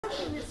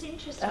thing that's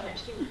interesting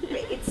actually,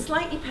 it's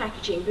slightly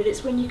packaging, but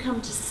it's when you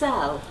come to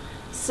sell.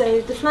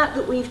 So the flat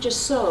that we've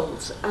just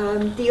sold,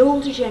 the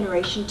older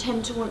generation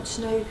tend to want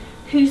to know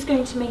who's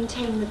going to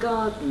maintain the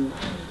garden,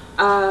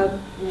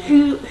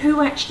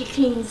 who actually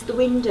cleans the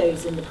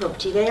windows in the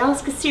property. They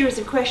ask a series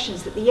of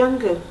questions that the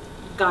younger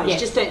guys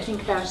just don't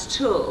think about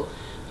at all.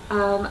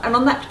 And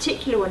on that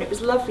particular one, it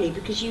was lovely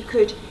because you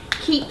could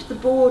keep the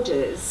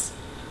borders,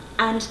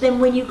 and then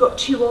when you got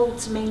too old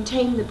to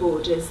maintain the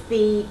borders,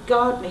 the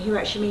gardener who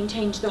actually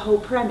maintained the whole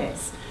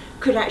premise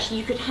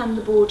you could hand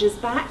the borders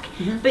back.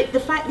 But the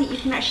fact that you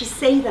can actually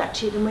say that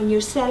to them when you're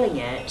selling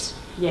it,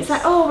 it's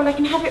like, oh, well, I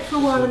can have it for a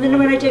while, and then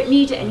when I don't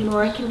need it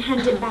anymore, I can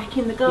hand it back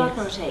in, the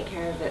gardener will take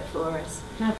care of it for us. Now,